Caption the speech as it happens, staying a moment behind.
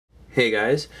Hey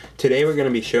guys, today we're going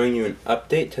to be showing you an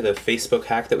update to the Facebook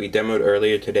hack that we demoed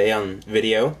earlier today on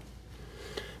video.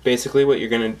 Basically what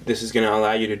this is going to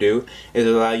allow you to do is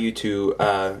allow you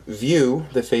to view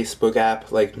the Facebook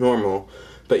app like normal,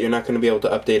 but you're not going to be able to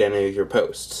update any of your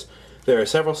posts. There are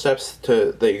several steps that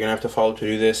you're going to have to follow to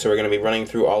do this, so we're going to be running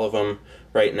through all of them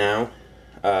right now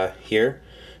here.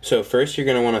 So first you're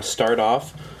going to want to start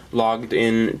off logged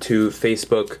in to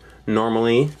Facebook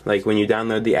normally. Like when you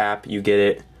download the app, you get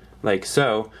it like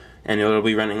so, and it'll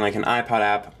be running like an iPod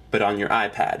app but on your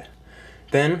iPad.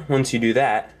 Then once you do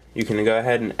that, you can go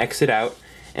ahead and exit out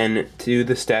and do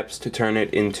the steps to turn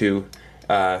it into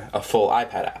a full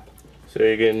iPad app. So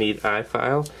you're going to need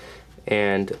iFile,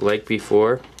 and like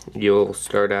before, you'll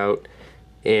start out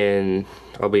in,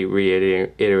 I'll be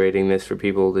reiterating this for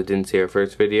people that didn't see our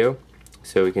first video,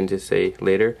 so we can just say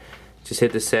later. Just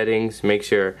hit the settings, make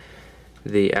sure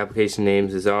the application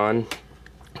names is on,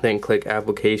 then click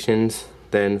applications,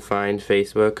 then find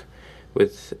Facebook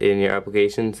within your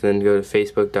applications, then go to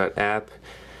facebook.app,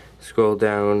 scroll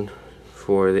down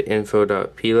for the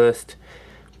info.plist,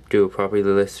 do a property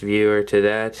list viewer to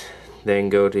that, then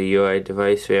go to UI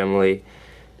device family,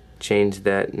 change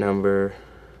that number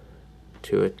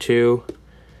to a 2,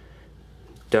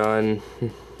 done,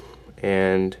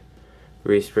 and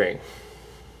respring.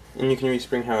 And you can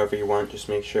respring however you want, just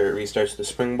make sure it restarts the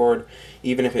springboard.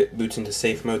 Even if it boots into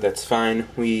safe mode, that's fine.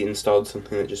 We installed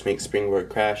something that just makes springboard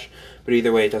crash, but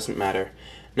either way it doesn't matter.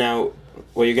 Now,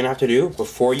 what you're going to have to do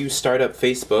before you start up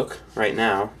Facebook right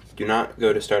now, do not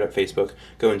go to start up Facebook,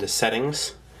 go into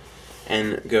settings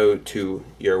and go to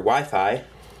your Wi-Fi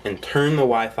and turn the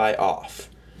Wi-Fi off.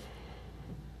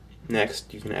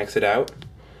 Next, you can exit out,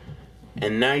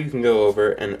 and now you can go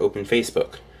over and open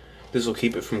Facebook. This will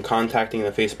keep it from contacting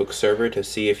the Facebook server to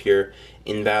see if you're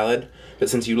invalid, but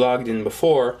since you logged in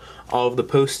before, all of the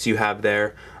posts you have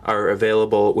there are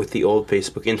available with the old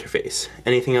Facebook interface.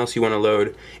 Anything else you want to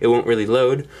load, it won't really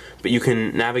load, but you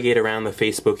can navigate around the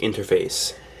Facebook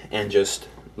interface and just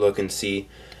look and see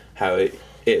how it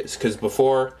is. Because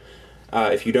before,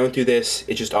 if you don't do this,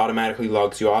 it just automatically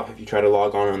logs you off if you try to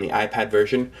log on the iPad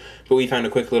version. But we found a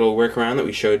quick little workaround that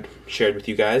we shared with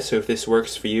you guys, so if this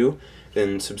works for you,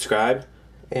 then subscribe.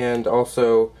 And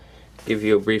also give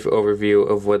you a brief overview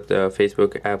of what the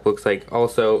Facebook app looks like.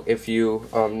 Also, if you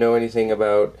know anything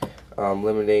about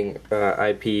limiting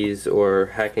IPs or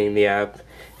hacking the app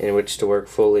in which to work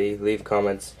fully, leave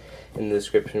comments in the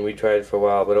description. We tried for a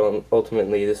while, but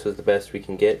ultimately this was the best we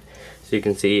can get. So you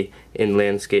can see in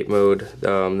landscape mode,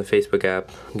 the Facebook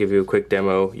app, I'll give you a quick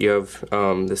demo. You have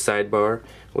the sidebar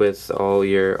with all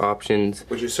your options,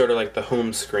 which is sort of like the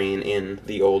home screen in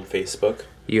the old Facebook.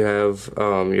 You have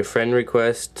your friend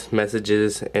request,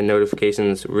 messages, and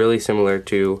notifications, really similar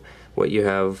to what you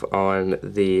have on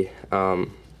the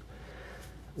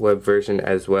web version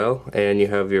as well. And you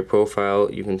have your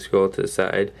profile, you can scroll to the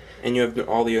side. And you have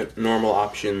all the normal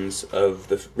options of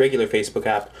the regular Facebook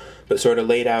app, but sort of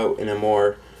laid out in a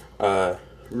more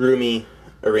roomy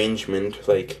arrangement,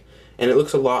 and it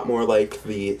looks a lot more like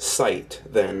the site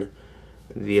than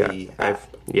the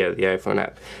app. Yeah, the iPhone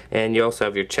app. And you also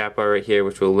have your chat bar right here,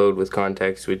 which will load with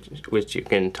context, which you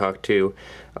can talk to.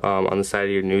 On the side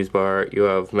of your news bar, you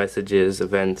have messages,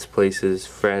 events, places,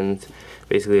 friends.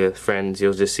 Basically, with friends,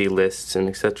 you'll just see lists and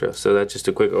etc. So that's just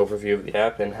a quick overview of the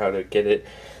app and how to get it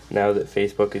now that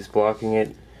Facebook is blocking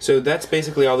it. So that's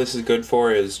basically all this is good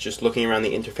for, is just looking around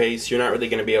the interface. You're not really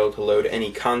going to be able to load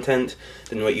any content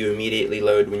than what you immediately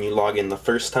load when you log in the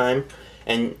first time.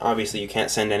 And obviously you can't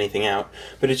send anything out.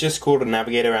 But it's just cool to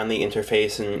navigate around the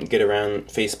interface and get around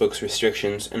Facebook's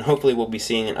restrictions. And hopefully we'll be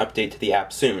seeing an update to the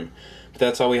app soon. But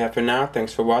that's all we have for now.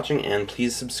 Thanks for watching, and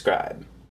please subscribe.